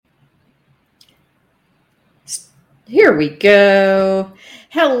Here we go.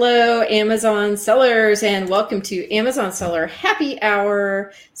 Hello, Amazon sellers, and welcome to Amazon Seller Happy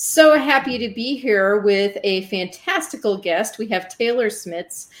Hour. So happy to be here with a fantastical guest. We have Taylor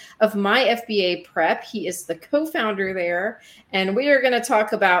Smits of My FBA Prep. He is the co-founder there, and we are going to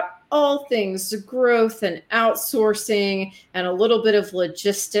talk about all things growth and outsourcing and a little bit of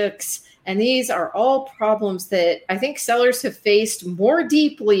logistics. And these are all problems that I think sellers have faced more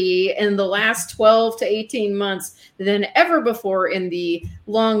deeply in the last 12 to 18 months than ever before in the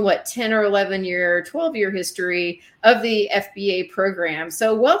long, 10 or 11 year, 12-year history of the FBA program.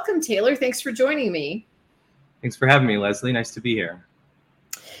 So welcome, Taylor. Thanks for joining me. Thanks for having me, Leslie. Nice to be here.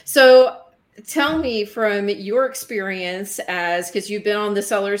 So tell me from your experience because you've been on the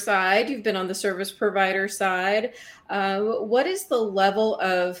seller side, you've been on the service provider side, what is the level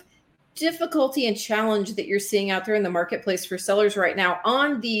of difficulty and challenge that you're seeing out there in the marketplace for sellers right now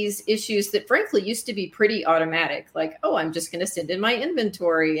on these issues that frankly used to be pretty automatic, like, oh, I'm just going to send in my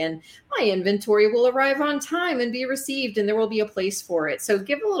inventory and my inventory will arrive on time and be received and there will be a place for it. So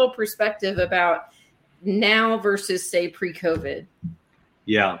give a little perspective about now versus say pre-COVID.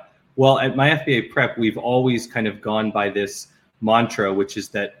 Yeah. Well, at My FBA Prep, we've always kind of gone by this mantra, which is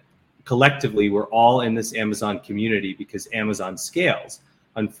that collectively we're all in this Amazon community because Amazon scales.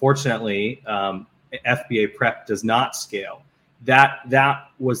 Unfortunately, FBA Prep does not scale. That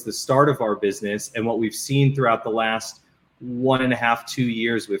was the start of our business. And what we've seen throughout the last 1.5, 2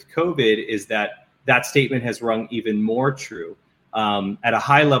 years with COVID is that statement has rung even more true. At a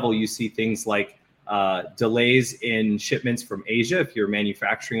high level, you see things like delays in shipments from Asia. If you're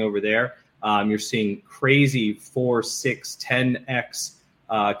manufacturing over there, you're seeing crazy 4, 6, 10x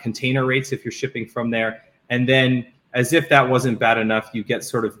container rates if you're shipping from there. And then as if that wasn't bad enough, you get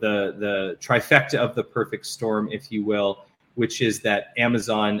sort of the trifecta of the perfect storm, if you will, which is that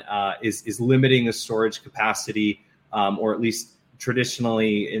Amazon is limiting the storage capacity, or at least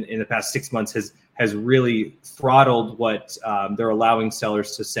traditionally in the past 6 months has really throttled what they're allowing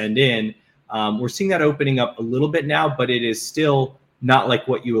sellers to send in. We're seeing that opening up a little bit now, but it is still not like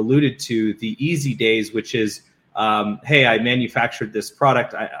what you alluded to, the easy days, which is, hey, I manufactured this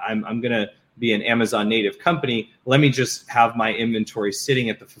product. I'm going to be an Amazon native company. Let me just have my inventory sitting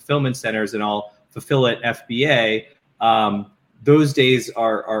at the fulfillment centers and I'll fulfill it FBA. Those days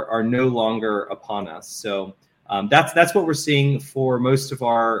are no longer upon us. So that's what we're seeing for most of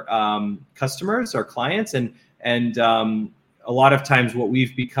our customers, our clients, and a lot of times what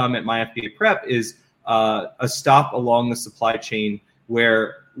we've become at My FBA Prep is a stop along the supply chain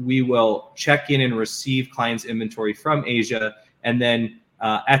where we will check in and receive clients' inventory from Asia, and then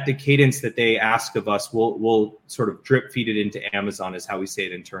at the cadence that they ask of us, we'll sort of drip feed it into Amazon, is how we say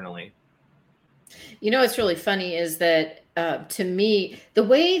it internally. You know, what's really funny is that to me, the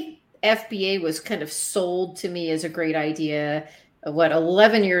way FBA was kind of sold to me as a great idea,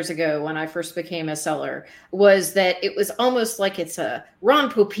 11 years ago when I first became a seller, was that it was almost like it's a Ron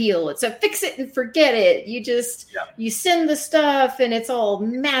Popeil. It's a fix it and forget it. You send the stuff and it's all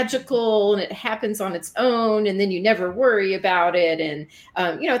magical and it happens on its own. And then you never worry about it. And,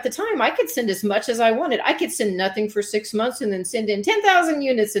 at the time I could send as much as I wanted. I could send nothing for 6 months and then send in 10,000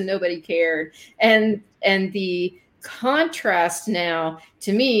 units and nobody cared. And the contrast now,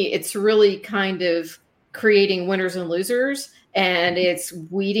 to me, it's really kind of creating winners and losers. And it's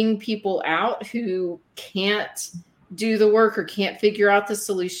weeding people out who can't do the work or can't figure out the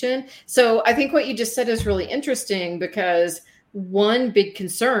solution. So I think what you just said is really interesting, because one big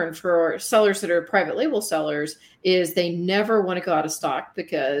concern for sellers that are private label sellers is they never want to go out of stock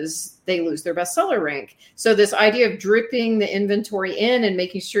because they lose their bestseller rank. So this idea of dripping the inventory in and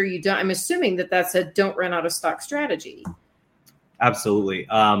making sure you don't, I'm assuming that's a don't run out of stock strategy. Absolutely.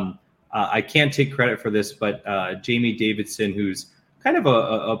 I can't take credit for this, but Jamie Davidson, who's kind of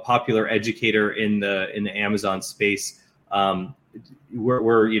a popular educator in the Amazon space,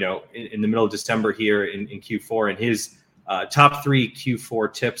 we're in the middle of December here in Q4, and his top 3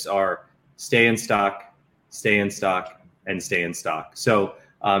 Q4 tips are stay in stock, and stay in stock. So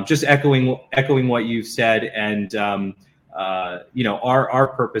just echoing what you've said, and our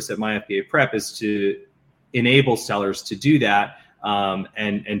purpose at My FBA Prep is to enable sellers to do that.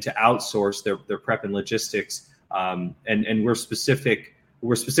 And to outsource their prep and logistics. And we're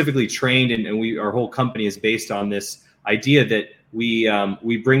specifically trained, and our whole company is based on this idea that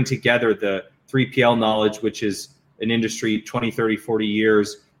we bring together the 3PL knowledge, which is an industry 20, 30, 40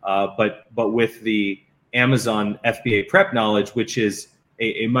 years, but with the Amazon FBA Prep knowledge, which is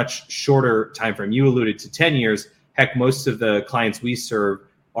a much shorter time frame. You alluded to 10 years. Heck, most of the clients we serve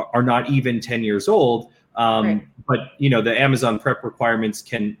are not even 10 years old. Right. But the Amazon Prep requirements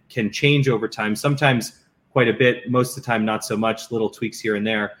can change over time. Sometimes quite a bit. Most of the time, not so much, little tweaks here and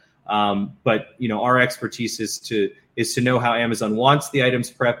there. But our expertise is to know how Amazon wants the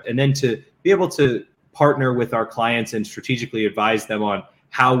items prepped, and then to be able to partner with our clients and strategically advise them on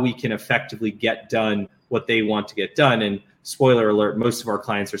how we can effectively get done what they want to get done. And spoiler alert, most of our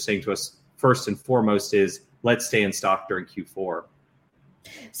clients are saying to us, first and foremost is, let's stay in stock during Q4.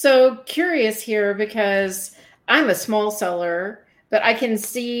 So curious here, because I'm a small seller, but I can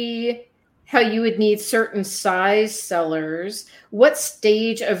see how you would need certain size sellers. What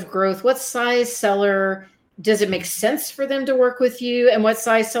stage of growth, what size seller does it make sense for them to work with you? And what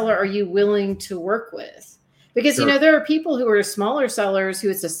size seller are you willing to work with? Because, Sure. there are people who are smaller sellers who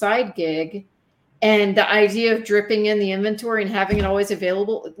it's a side gig, and the idea of dripping in the inventory and having it always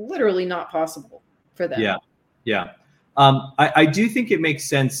available, literally not possible for them. Yeah. I do think it makes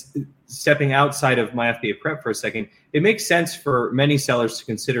sense, stepping outside of my FBA prep for a second, it makes sense for many sellers to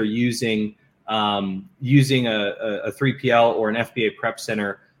consider using a 3PL or an FBA prep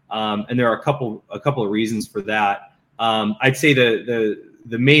center. And there are a couple of reasons for that. I'd say the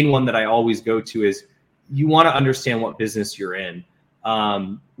main one that I always go to is, you want to understand what business you're in.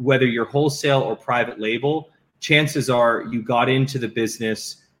 Whether you're wholesale or private label, chances are you got into the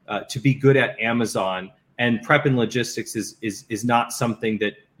business to be good at Amazon, and prep and logistics is not something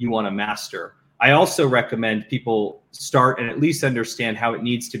that you want to master. I also recommend people start and at least understand how it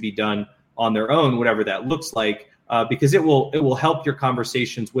needs to be done on their own, whatever that looks like, because it will help your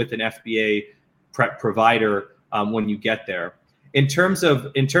conversations with an FBA prep provider when you get there. In terms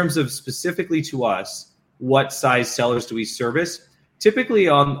of specifically to us, what size sellers do we service? Typically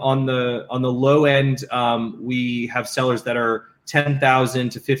on the low end, we have sellers that are 10,000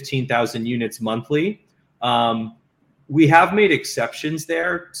 to 15,000 units monthly. We have made exceptions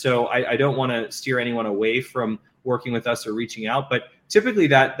there, so I don't want to steer anyone away from working with us or reaching out, but typically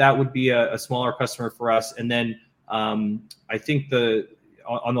that would be a smaller customer for us. And then I think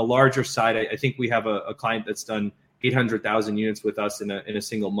on the larger side, I think we have a client that's done 800,000 units with us in a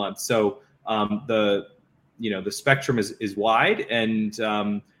single month. So the spectrum is wide, and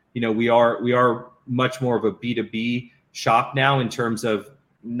we are much more of a B2B shop now, in terms of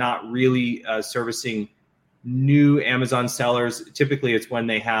not really servicing new Amazon sellers. Typically it's when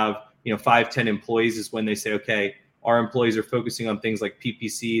they have 5-10 employees is when they say, okay, our employees are focusing on things like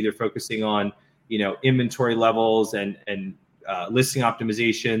PPC, they're focusing on inventory levels and listing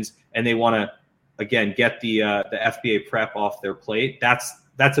optimizations, and they want to again get the FBA prep off their plate.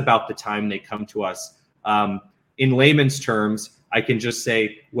 That's about the time they come to us. In layman's terms, I can just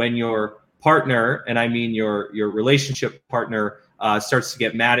say, when your partner, and I mean your relationship partner, starts to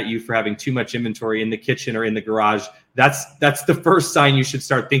get mad at you for having too much inventory in the kitchen or in the garage, that's the first sign you should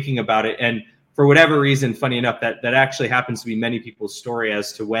start thinking about it. And for whatever reason, funny enough, that actually happens to be many people's story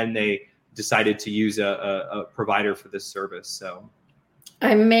as to when they decided to use a provider for this service. So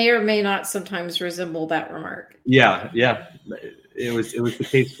I may or may not sometimes resemble that remark. Yeah. It was the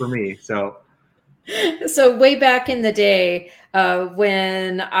case for me. So way back in the day,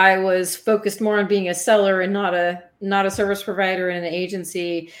 when I was focused more on being a seller and not a service provider in an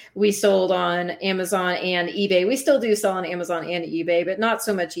agency, we sold on Amazon and eBay. We still do sell on Amazon and eBay, but not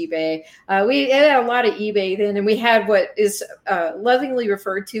so much eBay. We had a lot of eBay then, and we had what is lovingly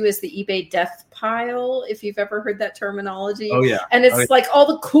referred to as the eBay death pile, if you've ever heard that terminology. Oh, yeah. And it's like all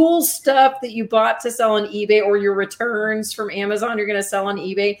the cool stuff that you bought to sell on eBay, or your returns from Amazon, you're going to sell on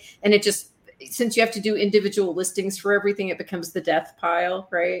eBay. And it just, since you have to do individual listings for everything, it becomes the death pile,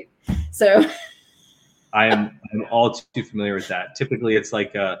 right? So I'm all too familiar with that. Typically, it's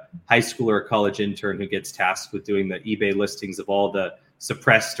like a high school or a college intern who gets tasked with doing the eBay listings of all the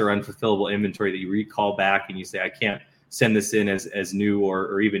suppressed or unfulfillable inventory that you recall back, and you say, I can't send this in as new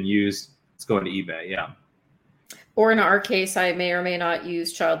or even used. It's going to eBay, yeah. Or in our case, I may or may not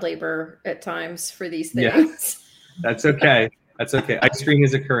use child labor at times for these things. Yeah. That's okay. Ice cream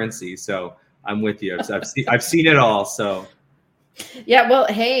is a currency, so I'm with you. I've seen it all. So yeah, well,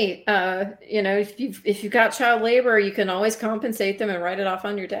 hey, if you've got child labor, you can always compensate them and write it off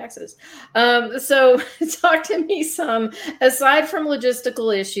on your taxes. So talk to me some, aside from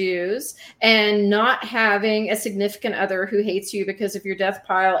logistical issues and not having a significant other who hates you because of your death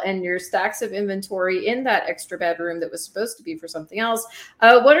pile and your stacks of inventory in that extra bedroom that was supposed to be for something else.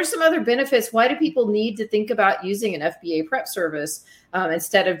 What are some other benefits? Why do people need to think about using an FBA prep service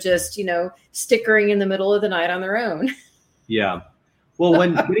instead of just, stickering in the middle of the night on their own? Yeah. Well,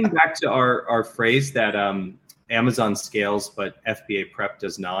 when getting back to our phrase that Amazon scales, but FBA prep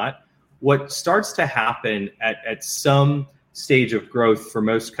does not, what starts to happen at some stage of growth for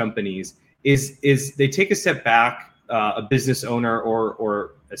most companies is they take a step back, a business owner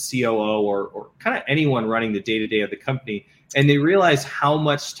or a COO or kind of anyone running the day-to-day of the company, and they realize how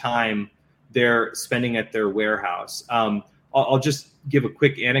much time they're spending at their warehouse. I'll just give a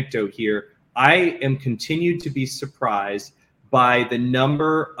quick anecdote here. I am continued to be surprised by the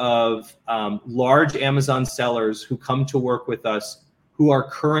number of large Amazon sellers who come to work with us who are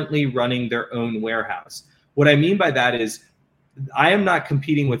currently running their own warehouse. What I mean by that is I am not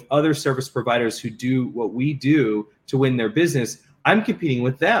competing with other service providers who do what we do to win their business. I'm competing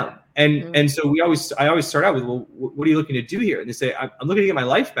with them. And so I always start out with, well, what are you looking to do here? And they say, I'm looking to get my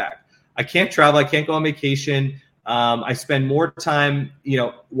life back. I can't travel. I can't go on vacation. I spend more time,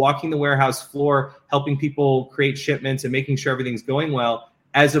 walking the warehouse floor, helping people create shipments and making sure everything's going well,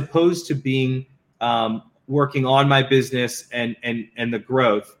 as opposed to being working on my business and the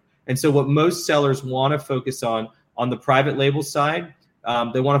growth. And so what most sellers want to focus on the private label side,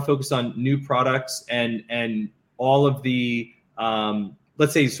 they want to focus on new products and all of the,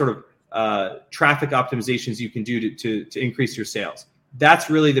 let's say, sort of traffic optimizations you can do to increase your sales. That's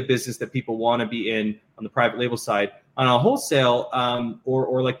really the business that people want to be in on the private label side. On a wholesale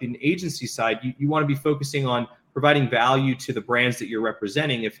or like the agency side, you want to be focusing on providing value to the brands that you're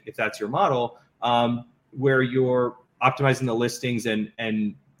representing, if that's your model, where you're optimizing the listings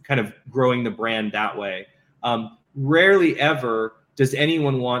and kind of growing the brand that way. Rarely ever does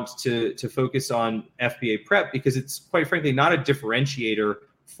anyone want to focus on FBA prep, because it's quite frankly not a differentiator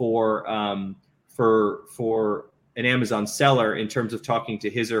for an Amazon seller in terms of talking to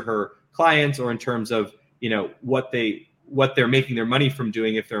his or her clients, or in terms of what they're making their money from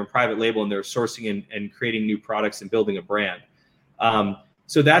doing if they're in private label and they're sourcing and creating new products and building a brand.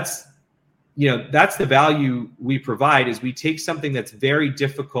 So that's the value we provide, is we take something that's very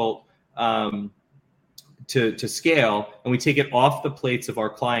difficult to scale, and we take it off the plates of our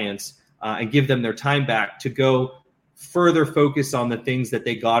clients and give them their time back to go further focus on the things that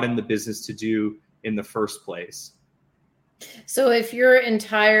they got in the business to do in the first place. So if your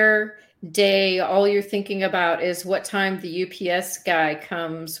entire day, all you're thinking about is what time the UPS guy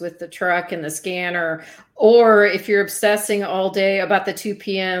comes with the truck and the scanner, or if you're obsessing all day about the 2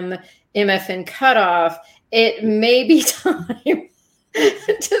 p.m. MFN cutoff, it may be time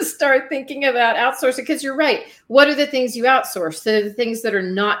to start thinking about outsourcing, because you're right. What are the things you outsource? The things that are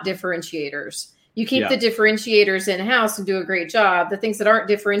not differentiators. You keep the differentiators in-house and do a great job. The things that aren't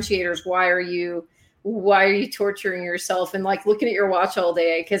differentiators, why are you torturing yourself and like looking at your watch all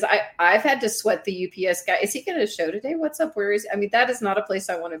day? Because I've had to sweat the UPS guy. Is he going to show today? What's up? Where is? I mean, that is not a place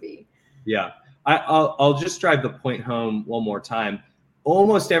I want to be. Yeah, I'll just drive the point home one more time.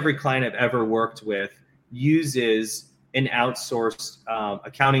 Almost every client I've ever worked with uses an outsourced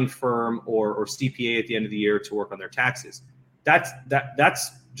accounting firm or CPA at the end of the year to work on their taxes. That's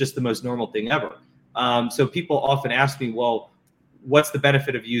just the most normal thing ever. So people often ask me, well, what's the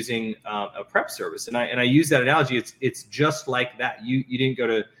benefit of using a prep service? And I use that analogy. It's just like that. You didn't go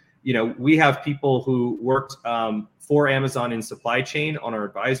to, we have people who worked for Amazon in supply chain on our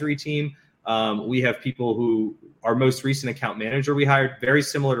advisory team. We have people who, our most recent account manager we hired, very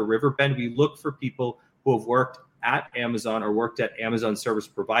similar to Riverbend. We look for people who have worked at Amazon or worked at Amazon service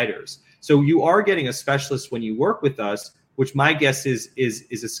providers. So you are getting a specialist when you work with us, which my guess is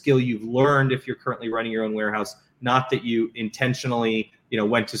a skill you've learned if you're currently running your own warehouse, not that you intentionally,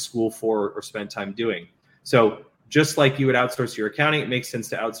 went to school for or spent time doing. So just like you would outsource your accounting, it makes sense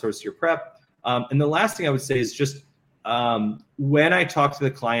to outsource your prep. And the last thing I would say is just when I talk to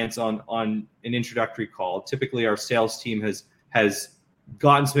the clients on an introductory call, typically our sales team has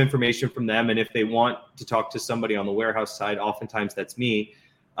gotten some information from them. And if they want to talk to somebody on the warehouse side, oftentimes that's me.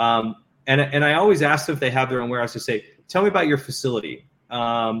 And I always ask them if they have their own warehouse to say, tell me about your facility.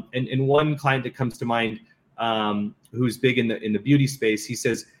 And one client that comes to mind, who's big in the beauty space, he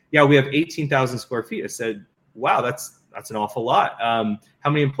says, yeah, we have 18,000 square feet. I said, wow, that's an awful lot. How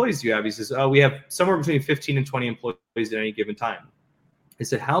many employees do you have? He says, we have somewhere between 15 and 20 employees at any given time. I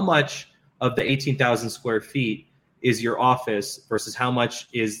said, how much of the 18,000 square feet is your office versus how much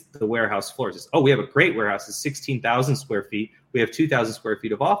is the warehouse floor? He says, we have a great warehouse. It's 16,000 square feet. We have 2,000 square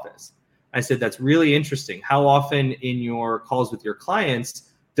feet of office. I said, that's really interesting. How often in your calls with your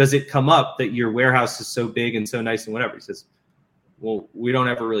clients does it come up that your warehouse is so big and so nice and whatever? He says, well, we don't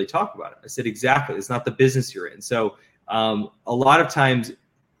ever really talk about it. I said, exactly. It's not the business you're in. So a lot of times,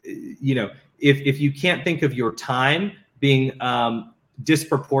 if you can't think of your time being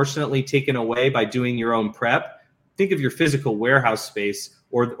disproportionately taken away by doing your own prep, think of your physical warehouse space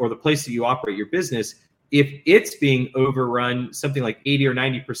or the place that you operate your business. If it's being overrun, something like 80 or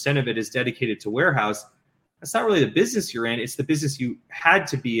 90% of it is dedicated to warehouse, that's not really the business you're in. It's the business you had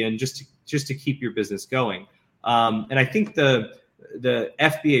to be in just to keep your business going. And I think the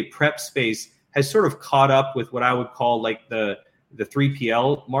FBA prep space has sort of caught up with what I would call like the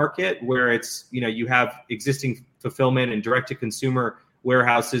 3PL market, where it's, you have existing fulfillment and direct to consumer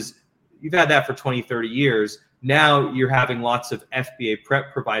warehouses. You've had that for 20, 30 years. Now you're having lots of FBA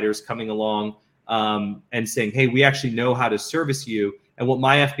prep providers coming along and saying, hey, we actually know how to service you. And what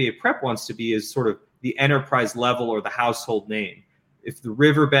my FBA prep wants to be is sort of the enterprise level or the household name. If the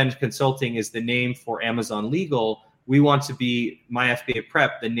Riverbend Consulting is the name for Amazon Legal, we want to be my FBA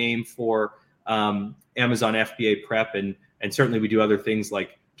prep, the name for Amazon FBA prep. And certainly we do other things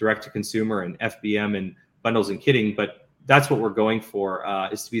like direct to consumer and FBM and bundles and kitting, but that's what we're going for,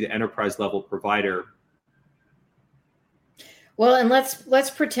 is to be the enterprise level provider. Well, and let's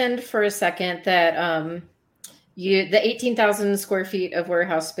pretend for a second that the 18,000 square feet of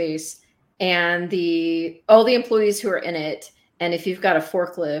warehouse space and all the employees who are in it, and if you've got a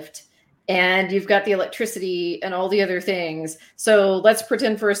forklift and you've got the electricity and all the other things. So let's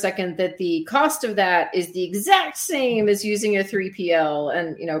pretend for a second that the cost of that is the exact same as using a 3PL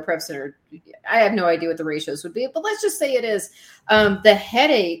and, Prep Center. I have no idea what the ratios would be, but let's just say it is. The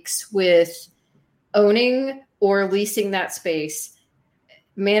headaches with owning or leasing that space,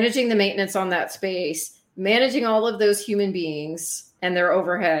 managing the maintenance on that space, managing all of those human beings and their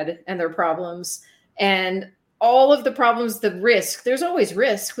overhead and their problems, and all of the problems, the risk. There's always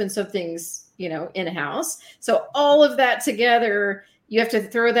risk when something's, in-house. So all of that together, you have to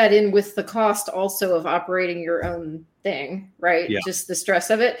throw that in with the cost also of operating your own thing, right? Yeah. Just the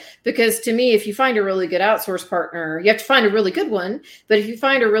stress of it. Because to me, if you find a really good outsource partner, you have to find a really good one. But if you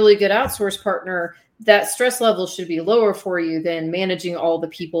find a really good outsource partner, that stress level should be lower for you than managing all the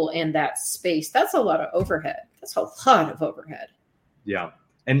people in that space. That's a lot of overhead. That's a lot of overhead. Yeah.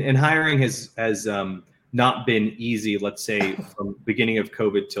 And hiring has not been easy, let's say from beginning of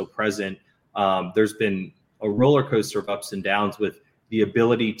COVID till present. There's been a roller coaster of ups and downs with the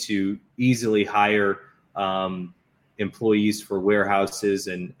ability to easily hire employees for warehouses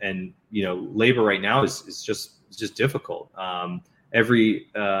and labor right now is just difficult. Every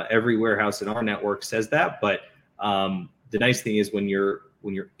warehouse in our network says that, but the nice thing is when you're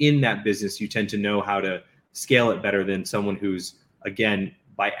in that business, you tend to know how to scale it better than someone who's, again,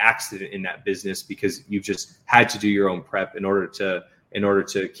 by accident in that business, because you've just had to do your own prep in order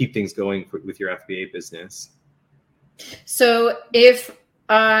to keep things going with your FBA business. So if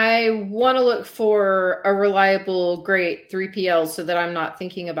I want to look for a reliable, great 3PL so that I'm not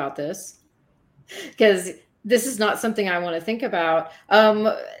thinking about this, because this is not something I want to think about.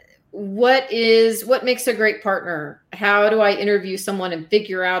 What makes a great partner? How do I interview someone and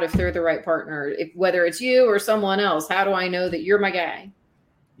figure out if they're the right partner? Whether it's you or someone else, how do I know that you're my guy?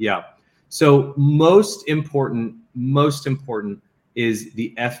 Yeah. So most important is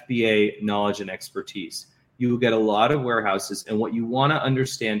the FBA knowledge and expertise. You will get a lot of warehouses, and what you want to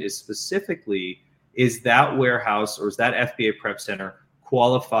understand is specifically, is that warehouse or is that FBA prep center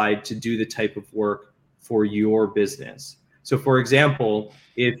qualified to do the type of work for your business? So for example,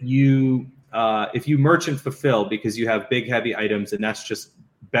 if you merchant fulfill because you have big, heavy items and that's just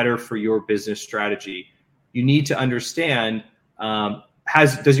better for your business strategy, you need to understand,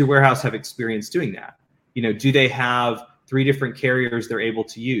 does your warehouse have experience doing that? Do they have 3 different carriers they're able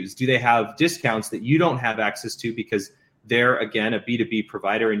to use? Do they have discounts that you don't have access to because they're, again, a B2B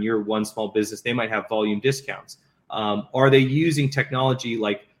provider and you're one small business? They might have volume discounts. Are they using technology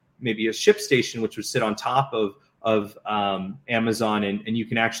like maybe a ShipStation, which would sit on top of Amazon, and you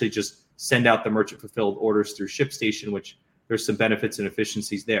can actually just send out the merchant fulfilled orders through ShipStation, which there's some benefits and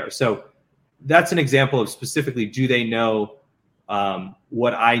efficiencies there. So that's an example of specifically, do they know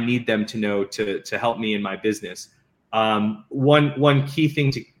what I need them to know to help me in my business? One key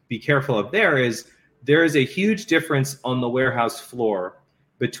thing to be careful of there is a huge difference on the warehouse floor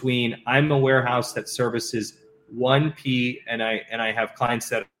between I'm a warehouse that services 1P and I have clients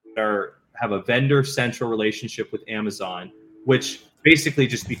that have a vendor central relationship with Amazon, which basically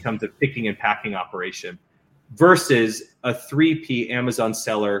just becomes a picking and packing operation, versus a 3P Amazon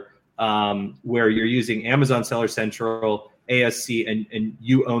seller where you're using Amazon Seller Central, ASC, and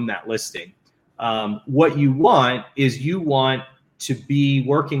you own that listing. What you want to be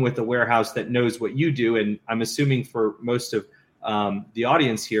working with a warehouse that knows what you do. And I'm assuming for most of the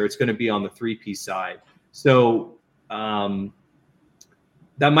audience here, it's going to be on the 3P side. So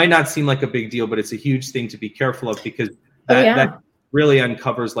that might not seem like a big deal, but it's a huge thing to be careful of, because that really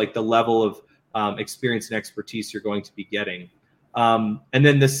uncovers like the level of experience and expertise you're going to be getting. And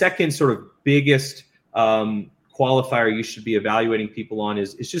then the second sort of biggest qualifier you should be evaluating people on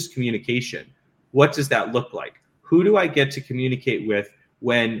is just communication. What does that look like? Who do I get to communicate with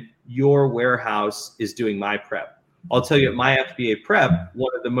when your warehouse is doing my prep? I'll tell you at my FBA prep,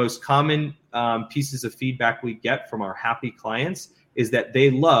 one of the most common pieces of feedback we get from our happy clients is that they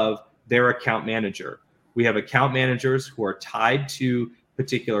love their account manager. We have account managers who are tied to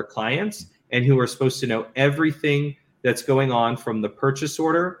particular clients and who are supposed to know everything that's going on from the purchase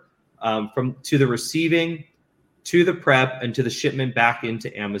order, from to the receiving, to the prep, and to the shipment back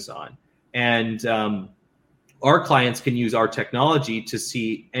into Amazon. And our clients can use our technology to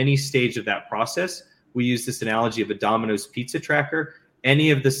see any stage of that process. We use this analogy of a Domino's pizza tracker.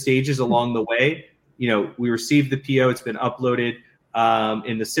 Any of the stages along the way, we received the PO, it's been uploaded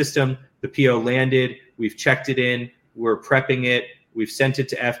in the system, the PO landed, we've checked it in, we're prepping it, we've sent it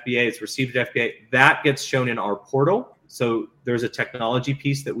to FBA, it's received at FBA. That gets shown in our portal. So there's a technology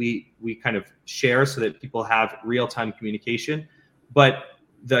piece that we kind of share so that people have real-time communication. But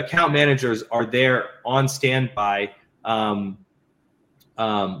the account managers are there on standby for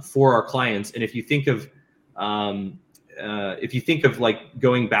our clients. And if you think of like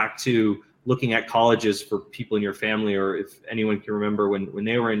going back to looking at colleges for people in your family, or if anyone can remember when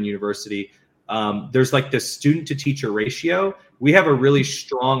they were in university, there's like this student to teacher ratio. We have a really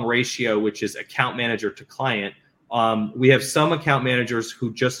strong ratio, which is account manager to client. We have some account managers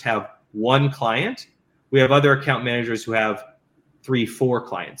who just have one client. We have other account managers who have 3-4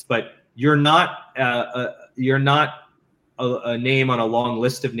 clients, but you're not a name on a long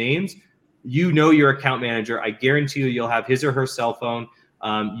list of names. Your account manager. I guarantee you'll have his or her cell phone.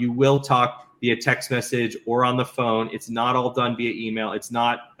 You will talk via text message or on the phone. It's not all done via email. It's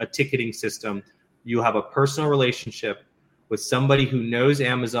not a ticketing system. You have a personal relationship with somebody who knows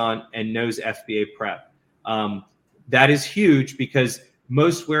Amazon and knows FBA prep. That is huge because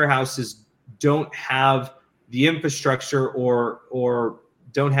most warehouses don't have the infrastructure or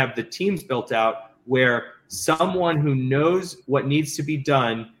don't have the teams built out where someone who knows what needs to be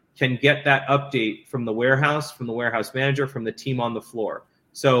done can get that update from the warehouse manager, from the team on the floor.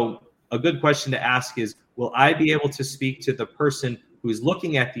 So a good question to ask is, will I be able to speak to the person who's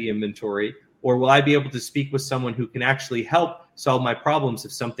looking at the inventory, or will I be able to speak with someone who can actually help solve my problems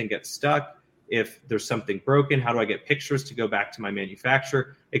if something gets stuck, if there's something broken, how do I get pictures to go back to my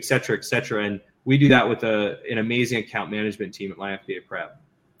manufacturer, et cetera, et cetera. And we do that with an amazing account management team at my FBA Prep.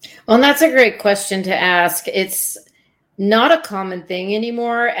 Well, and that's a great question to ask. It's not a common thing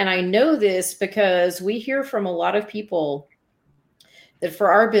anymore. And I know this because we hear from a lot of people that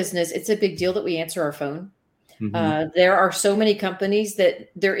for our business, it's a big deal that we answer our phone. Mm-hmm. There are so many companies that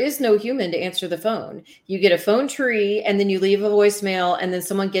there is no human to answer the phone. You get a phone tree and then you leave a voicemail and then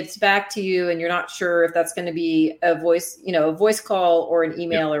someone gets back to you and you're not sure if that's going to be a voice call or an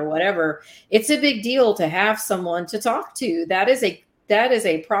email or whatever. It's a big deal to have someone to talk to. That is a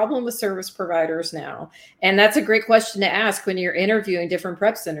problem with service providers now. And that's a great question to ask when you're interviewing different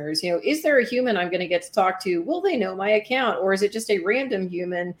prep centers. Is there a human I'm going to get to talk to? Will they know my account? Or is it just a random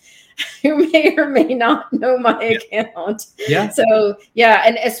human who may or may not know my account? Yeah. So, yeah.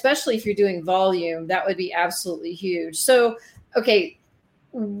 And especially if you're doing volume, that would be absolutely huge. So, okay,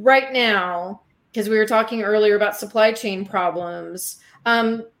 right now, because we were talking earlier about supply chain problems,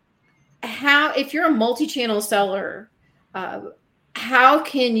 if you're a multi-channel seller, how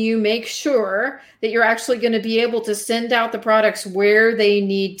can you make sure that you're actually going to be able to send out the products where they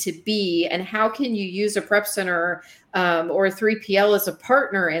need to be? And how can you use a prep center or a 3PL as a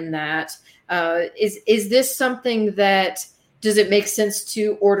partner in that? Is this something that, does it make sense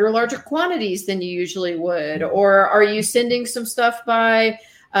to order larger quantities than you usually would? Or are you sending some stuff by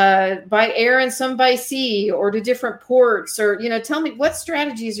air and some by sea, or to different ports? Or, tell me, what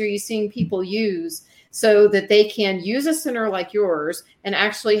strategies are you seeing people use so that they can use a center like yours and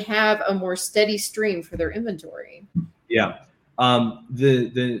actually have a more steady stream for their inventory? Yeah.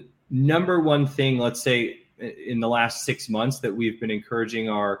 The number one thing, let's say in the last 6 months, that we've been encouraging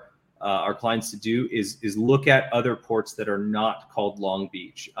our clients to do is look at other ports that are not called Long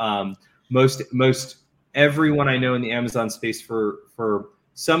Beach. Most everyone I know in the Amazon space, for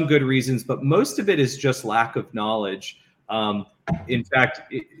some good reasons, but most of it is just lack of knowledge. In fact,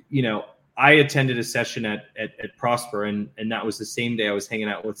 I attended a session at Prosper, and that was the same day I was hanging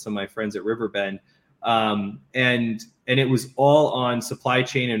out with some of my friends at Riverbend. And it was all on supply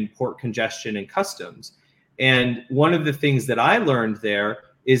chain and port congestion and customs. And one of the things that I learned there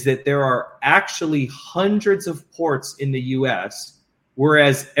is that there are actually hundreds of ports in the US,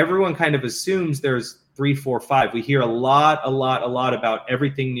 whereas everyone kind of assumes there's 3, 4, 5. We hear a lot about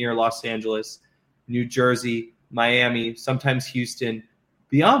everything near Los Angeles, New Jersey, Miami, sometimes Houston.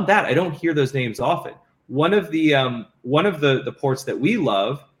 Beyond that, I don't hear those names often. One of the ports that we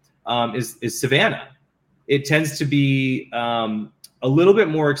love is Savannah. It tends to be a little bit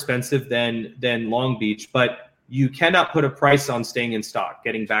more expensive than Long Beach, but you cannot put a price on staying in stock,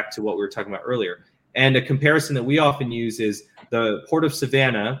 getting back to what we were talking about earlier. And a comparison that we often use is the Port of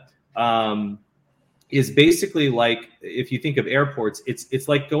Savannah is basically like, if you think of airports, it's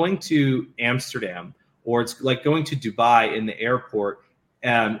like going to Amsterdam, or it's like going to Dubai in the airport,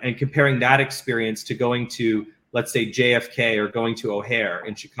 and comparing that experience to going to, let's say, JFK or going to O'Hare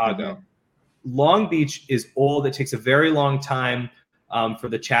in Chicago. Mm-hmm. Long Beach is old. It takes a very long time for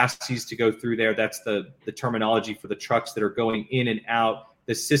the chassis to go through there. That's the terminology for the trucks that are going in and out.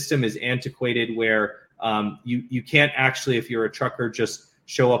 The system is antiquated where you can't actually, if you're a trucker, just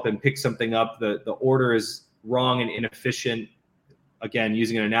show up and pick something up. The order is wrong and inefficient. Again,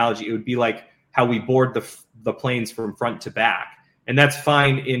 using an analogy, it would be like how we board the planes from front to back. And that's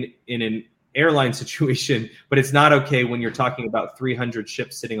fine in an airline situation, but it's not okay when you're talking about 300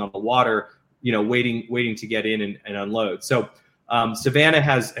 ships sitting on the water, waiting to get in and unload. So Savannah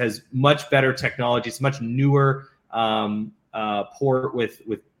has much better technology. It's much newer port with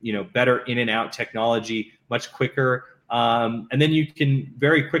better in and out technology, much quicker. And then you can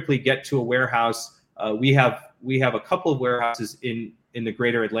very quickly get to a warehouse. We have a couple of warehouses in the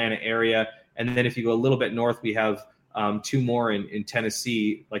greater Atlanta area. And then if you go a little bit north, we have 2 more in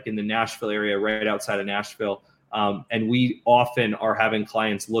Tennessee, like in the Nashville area, right outside of Nashville. And we often are having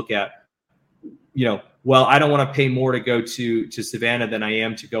clients look at, well, I don't want to pay more to go to Savannah than I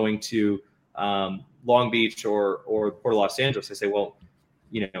am to going to Long Beach or Port of Los Angeles. I say, well,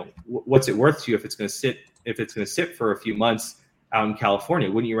 what's it worth to you if it's going to sit for a few months out in California?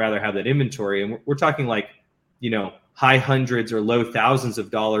 Wouldn't you rather have that inventory? And we're talking like, high hundreds or low thousands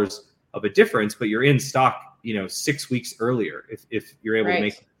of dollars of a difference, but you're in stock, 6 weeks earlier if you're able to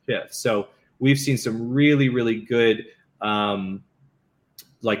make the shift. So we've seen some really, really good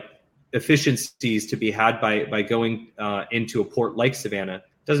efficiencies to be had by going into a port like Savannah.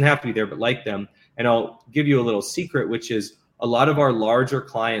 It doesn't have to be there, but like them. And I'll give you a little secret, which is a lot of our larger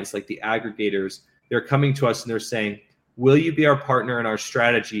clients, like the aggregators, they're coming to us and they're saying, will you be our partner in our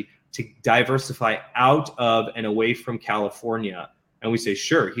strategy to diversify out of and away from California? And we say,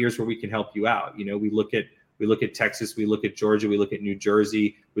 sure, here's where we can help you out. We look at Texas, we look at Georgia, we look at New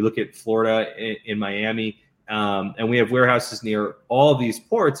Jersey, we look at Florida in Miami. And we have warehouses near all these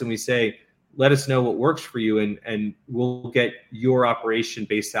ports, and we say, let us know what works for you, and we'll get your operation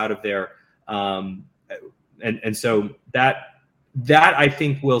based out of there. And so that I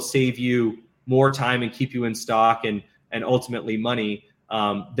think will save you more time and keep you in stock and ultimately money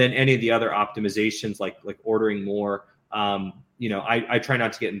than any of the other optimizations like ordering more. I try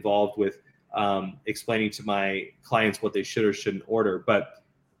not to get involved with explaining to my clients what they should or shouldn't order, but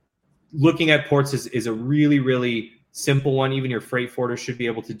looking at ports is a really, really simple one. Even your freight forwarder should be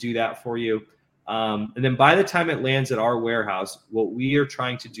able to do that for you. And then by the time it lands at our warehouse, what we are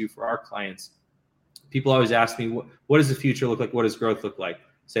trying to do for our clients, people always ask me, what does the future look like? What does growth look like?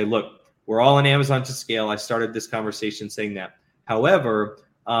 Say, look, we're all on Amazon to scale. I started this conversation saying that. However,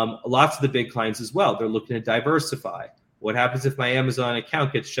 lots of the big clients as well, they're looking to diversify. What happens if my Amazon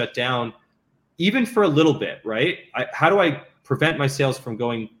account gets shut down, even for a little bit, right? How do I prevent my sales from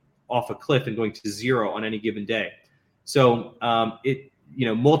going off a cliff and going to zero on any given day? So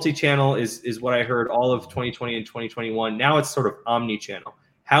multi-channel is what I heard all of 2020 and 2021. Now it's sort of omni-channel.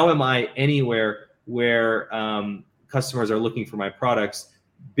 How am I anywhere where customers are looking for my products?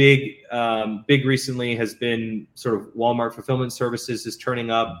 Big recently has been sort of Walmart fulfillment services is turning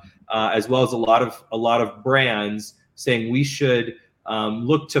up, as well as a lot of brands saying we should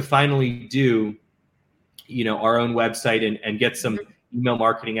look to finally do our own website and get some email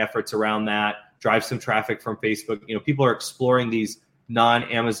marketing efforts around that, drive some traffic from Facebook. People are exploring these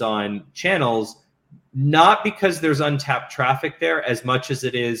non-Amazon channels, not because there's untapped traffic there as much as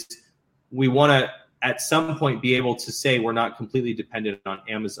it is we want to at some point be able to say we're not completely dependent on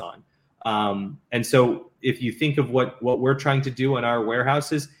Amazon. And so if you think of what we're trying to do in our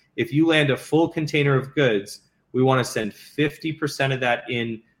warehouses, if you land a full container of goods, we want to send 50% of that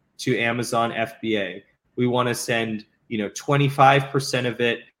in to Amazon FBA. We want to send 25% of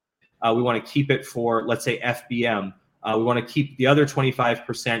it. We want to keep it for, let's say, FBM. We want to keep the other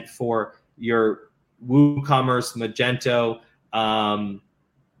 25% for your WooCommerce, Magento,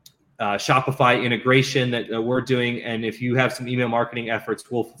 Shopify integration that we're doing. And if you have some email marketing efforts,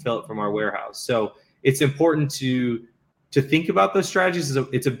 we'll fulfill it from our warehouse. So it's important to think about those strategies.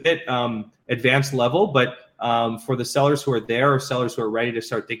 It's a bit advanced level, but for the sellers who are there or sellers who are ready to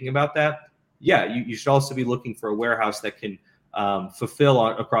start thinking about that, yeah, you should also be looking for a warehouse that can fulfill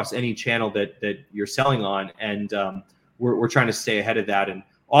across any channel that you're selling on. And we're trying to stay ahead of that. And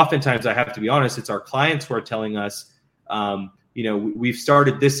oftentimes, I have to be honest, it's our clients who are telling us, we've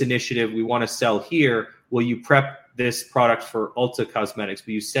started this initiative. We want to sell here. Will you prep this product for Ulta Cosmetics?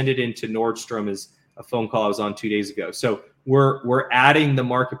 Will you send it into Nordstrom, as a phone call I was on 2 days ago? So we're adding the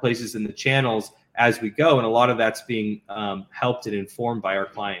marketplaces and the channels as we go. And a lot of that's being helped and informed by our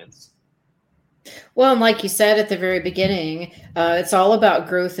clients. Well, and like you said at the very beginning, it's all about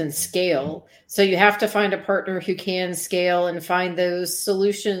growth and scale. So you have to find a partner who can scale and find those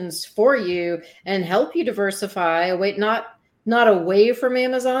solutions for you and help you diversify away, not away from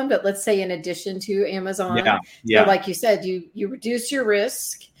Amazon, but let's say in addition to Amazon. Yeah. So like you said, you reduce your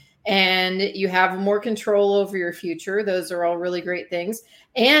risk and you have more control over your future. Those are all really great things.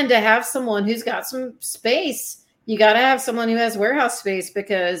 And to have someone who's got some space. You got to have someone who has warehouse space,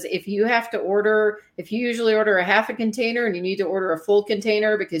 because if you usually order a half a container and you need to order a full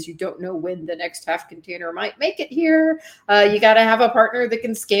container because you don't know when the next half container might make it here, you got to have a partner that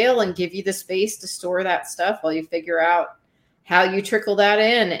can scale and give you the space to store that stuff while you figure out how you trickle that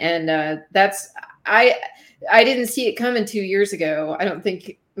in. And I didn't see it coming 2 years ago. I don't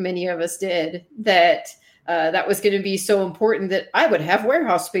think many of us did, that was going to be so important that I would have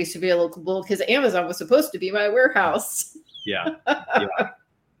warehouse space available because Amazon was supposed to be my warehouse. Yeah.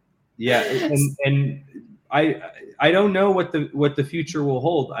 And I don't know what the future will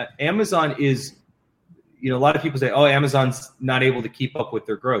hold. Amazon is, a lot of people say, oh, Amazon's not able to keep up with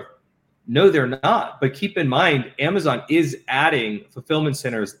their growth. No, they're not. But keep in mind, Amazon is adding fulfillment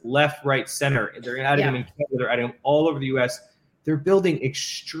centers left, right, center. They're adding them in Canada. They're adding them all over the U.S. They're building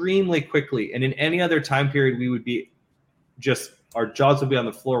extremely quickly. And in any other time period, we would be our jaws would be on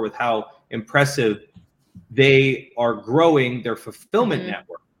the floor with how impressive they are growing their fulfillment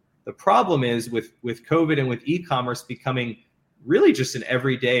network. The problem is with COVID and with e-commerce becoming really just an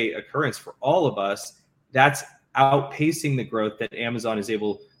everyday occurrence for all of us, that's outpacing the growth that Amazon is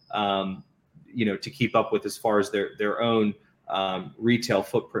able to keep up with as far as their own retail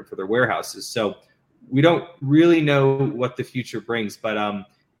footprint for their warehouses. So we don't really know what the future brings, but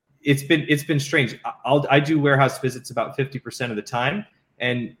it's been strange. I do warehouse visits about 50% of the time,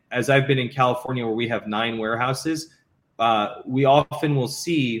 and as I've been in California, where we have 9 warehouses, we often will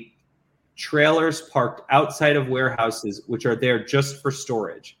see trailers parked outside of warehouses, which are there just for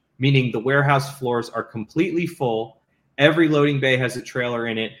storage, meaning the warehouse floors are completely full. Every loading bay has a trailer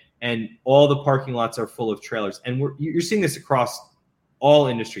in it, and all the parking lots are full of trailers. And you're seeing this across all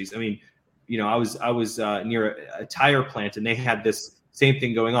industries. I mean, I was near a tire plant, and they had this same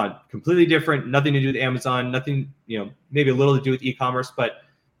thing going on. Completely different, nothing to do with Amazon, nothing, maybe a little to do with e-commerce, but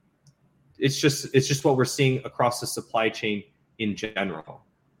it's just what we're seeing across the supply chain in general.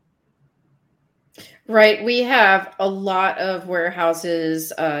 Right. We have a lot of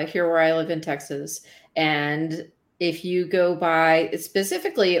warehouses here where I live in Texas, and if you go by,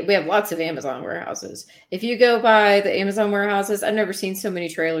 specifically, we have lots of Amazon warehouses. If you go by the Amazon warehouses, I've never seen so many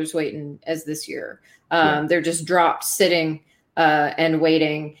trailers waiting as this year. They're just dropped, sitting and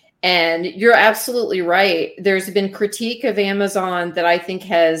waiting. And you're absolutely right. There's been critique of Amazon that I think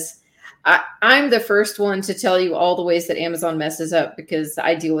I'm the first one to tell you all the ways that Amazon messes up, because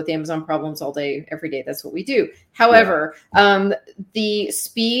I deal with Amazon problems all day, every day. That's what we do. However, the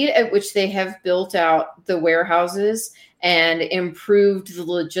speed at which they have built out the warehouses and improved the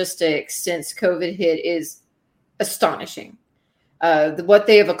logistics since COVID hit is astonishing. What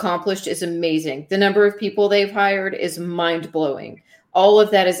they have accomplished is amazing. The number of people they've hired is mind-blowing. All of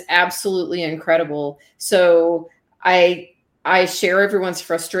that is absolutely incredible. So I share everyone's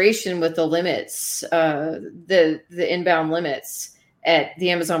frustration with the limits, the inbound limits at the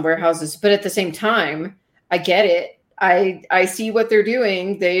Amazon warehouses. But at the same time, I get it. I see what they're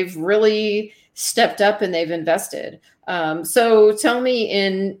doing. They've really stepped up and they've invested. So tell me,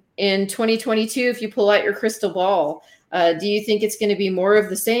 in 2022, if you pull out your crystal ball, do you think it's going to be more of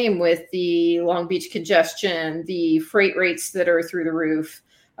the same with the Long Beach congestion, the freight rates that are through the roof,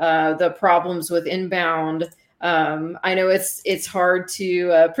 the problems with inbound? I know it's hard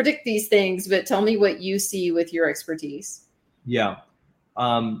to predict these things, but tell me what you see with your expertise. Yeah.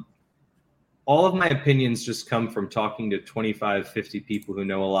 All of my opinions just come from talking to 25, 50 people who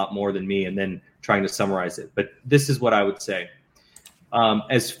know a lot more than me and then trying to summarize it. But this is what I would say.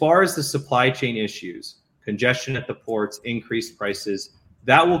 As far as the supply chain issues, congestion at the ports, increased prices,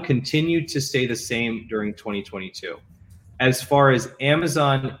 that will continue to stay the same during 2022. As far as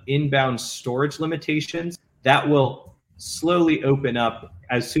Amazon inbound storage limitations, that will slowly open up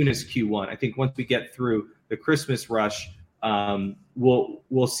as soon as Q1. I think once we get through the Christmas rush,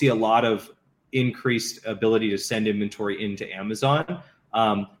 we'll see a lot of increased ability to send inventory into Amazon,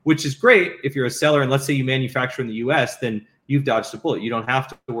 which is great if you're a seller. And let's say you manufacture in the US, then you've dodged a bullet. You don't have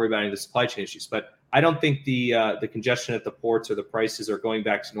to worry about any of the supply chain issues. But I don't think the congestion at the ports or the prices are going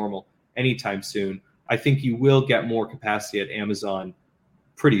back to normal anytime soon. I think you will get more capacity at Amazon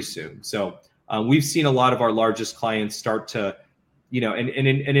pretty soon. So we've seen a lot of our largest clients start to,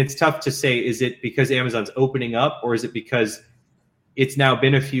 and it's tough to say, is it because Amazon's opening up, or is it because it's now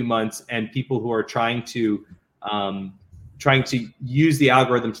been a few months and people who are trying to use the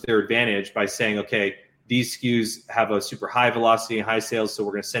algorithm to their advantage by saying, okay, these SKUs have a super high velocity and high sales, so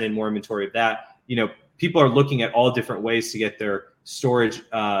we're going to send in more inventory of that. People are looking at all different ways to get their storage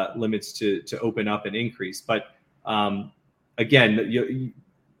limits to open up and increase. But again,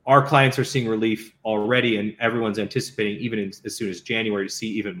 our clients are seeing relief already, and everyone's anticipating even as soon as January to see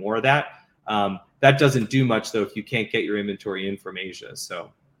even more of that. That doesn't do much, though, if you can't get your inventory in from Asia.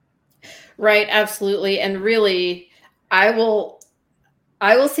 So, right, absolutely, and really, I will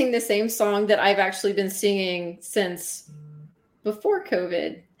sing the same song that I've actually been singing since before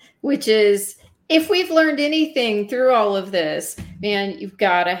COVID, which is, if we've learned anything through all of this, man, you've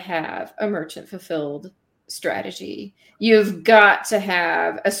got to have a merchant fulfilled strategy. You've got to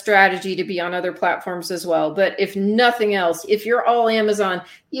have a strategy to be on other platforms as well. But if nothing else, if you're all Amazon,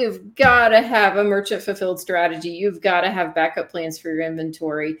 you've got to have a merchant fulfilled strategy. You've got to have backup plans for your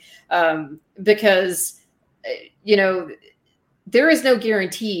inventory, because, there is no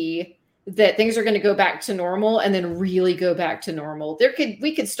guarantee that things are going to go back to normal and then really go back to normal.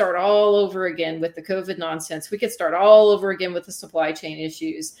 We could start all over again with the COVID nonsense. We could start all over again with the supply chain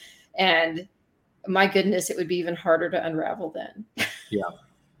issues. And my goodness, it would be even harder to unravel then. Yeah.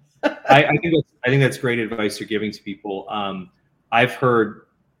 I think that's great advice you're giving to people. I've heard,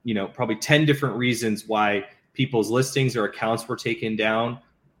 probably 10 different reasons why people's listings or accounts were taken down.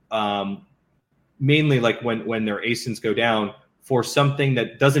 Mainly like when their ASINs go down for something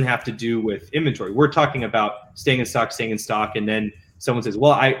that doesn't have to do with inventory. We're talking about staying in stock, and then someone says,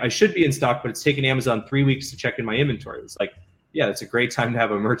 well, I should be in stock, but it's taken Amazon 3 weeks to check in my inventory. It's like, yeah, it's a great time to have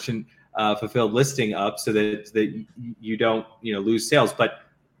a merchant fulfilled listing up so that you don't lose sales. But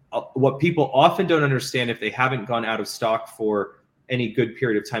what people often don't understand, if they haven't gone out of stock for any good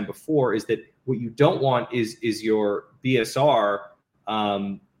period of time before, is that what you don't want is your BSR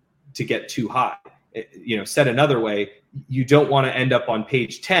to get too high. Said another way, you don't want to end up on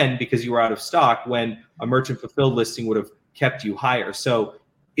page 10 because you were out of stock when a merchant fulfilled listing would have kept you higher. So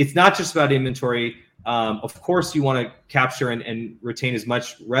it's not just about inventory. Of course, you want to capture and retain as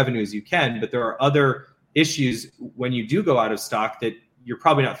much revenue as you can, but there are other issues when you do go out of stock that you're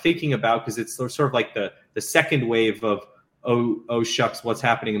probably not thinking about, because it's sort of like the second wave of, oh shucks, what's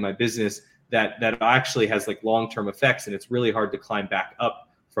happening in my business, that actually has like long-term effects, and it's really hard to climb back up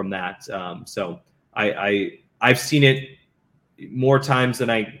from that. So I've seen it more times than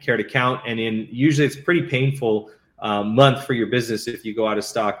I care to count, and usually it's pretty painful month for your business if you go out of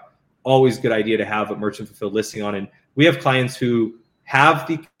stock. Always good idea to have a merchant fulfilled listing on. And we have clients who have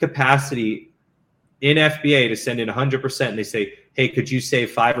the capacity in FBA to send in 100%, and they say, hey, could you save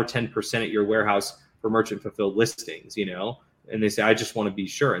 5 or 10% at your warehouse for merchant fulfilled listings? And they say, I just want to be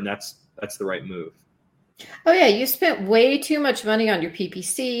sure, and that's the right move. Oh yeah, you spent way too much money on your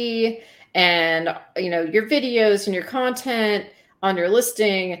PPC and your videos and your content on your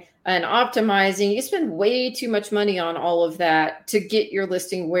listing and optimizing. You spend way too much money on all of that to get your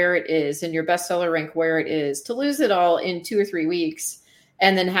listing where it is and your bestseller rank where it is. To lose it all in 2 or 3 weeks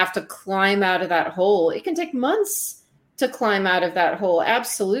and then have to climb out of that hole, it can take months to climb out of that hole.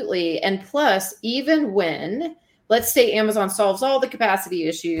 Absolutely. And plus, even when, let's say Amazon solves all the capacity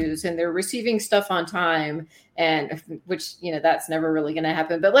issues and they're receiving stuff on time, and which, that's never really going to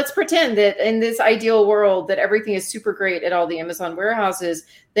happen. But let's pretend that in this ideal world that everything is super great at all the Amazon warehouses,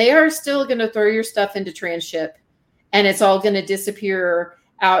 they are still going to throw your stuff into Transship, and it's all going to disappear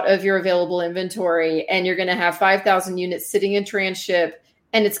out of your available inventory. And you're going to have 5,000 units sitting in Transship,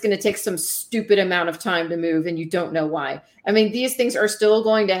 and it's going to take some stupid amount of time to move, and you don't know why. I mean, these things are still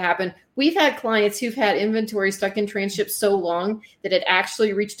going to happen. We've had clients who've had inventory stuck in Transship so long that it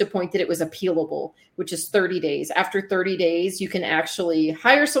actually reached a point that it was appealable, which is 30 days. After 30 days, you can actually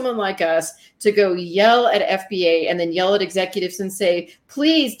hire someone like us to go yell at FBA and then yell at executives and say,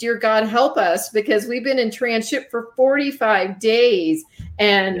 please, dear God, help us, because we've been in Transship for 45 days,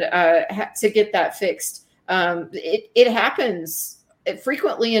 and to get that fixed. It happens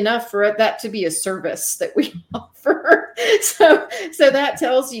frequently enough for that to be a service that we offer. So that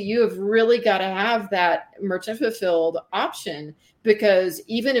tells you have really got to have that merchant fulfilled option, because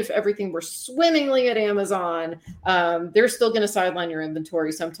even if everything were swimmingly at Amazon, they're still going to sideline your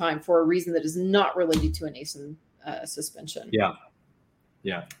inventory sometime for a reason that is not related to an ASIN suspension.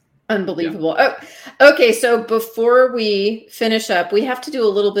 Yeah. Unbelievable. Yeah. Oh, okay. So before we finish up, we have to do a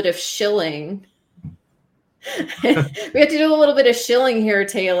little bit of shilling. We have to do a little bit of shilling here,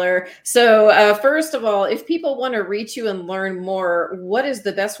 Taylor. So first of all, if people want to reach you and learn more, what is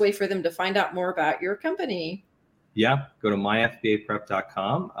the best way for them to find out more about your company? Yeah, go to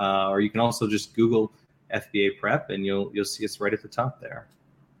myfbaprep.com, or you can also just Google FBA Prep, and you'll see us right at the top there.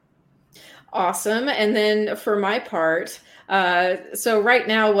 Awesome. And then for my part, so right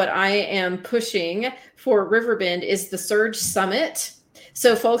now what I am pushing for Riverbend is the Surge Summit.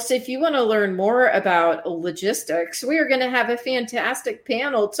 So folks, if you want to learn more about logistics, we are going to have a fantastic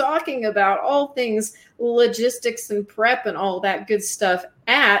panel talking about all things logistics and prep and all that good stuff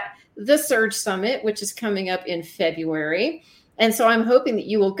at the Surge Summit, which is coming up in February. And so I'm hoping that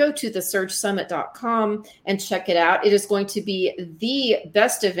you will go to thesurgesummit.com and check it out. It is going to be the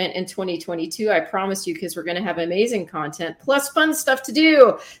best event in 2022. I promise you, because we're going to have amazing content plus fun stuff to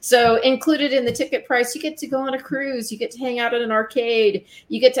do. So included in the ticket price, you get to go on a cruise. You get to hang out at an arcade.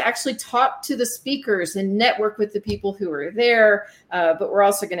 You get to actually talk to the speakers and network with the people who are there. But we're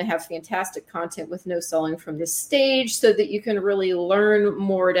also going to have fantastic content with no selling from the stage so that you can really learn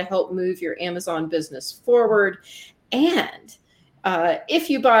more to help move your Amazon business forward. And if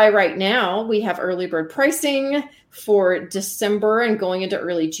you buy right now, we have early bird pricing for December and going into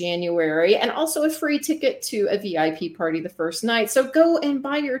early January, and also a free ticket to a VIP party the first night. So go and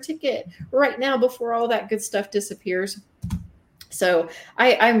buy your ticket right now before all that good stuff disappears. So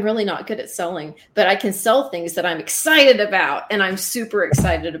I'm really not good at selling, but I can sell things that I'm excited about, and I'm super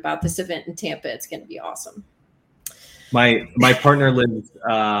excited about this event in Tampa. It's going to be awesome. My partner lives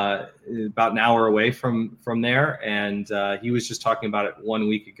about an hour away from there, and he was just talking about it 1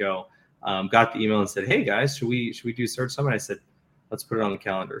 week ago. Got the email and said, "Hey guys, should we do Surge Summit?" I said, "Let's put it on the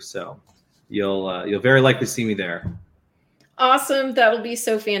calendar." So you'll very likely see me there. Awesome. That'll be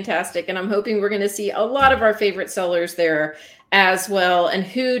so fantastic. And I'm hoping we're going to see a lot of our favorite sellers there as well. And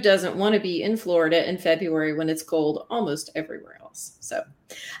who doesn't want to be in Florida in February when it's cold almost everywhere else? So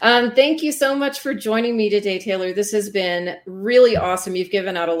thank you so much for joining me today, Taylor. This has been really awesome. You've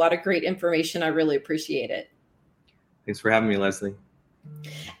given out a lot of great information. I really appreciate it. Thanks for having me, Leslie.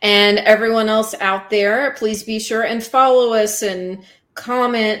 And everyone else out there, please be sure and follow us and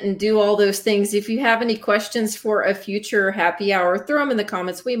comment and do all those things. If you have any questions for a future happy hour, throw them in the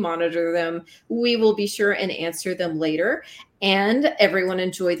comments. We monitor them. We will be sure and answer them later. And everyone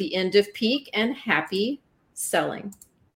enjoy the end of peak and happy selling.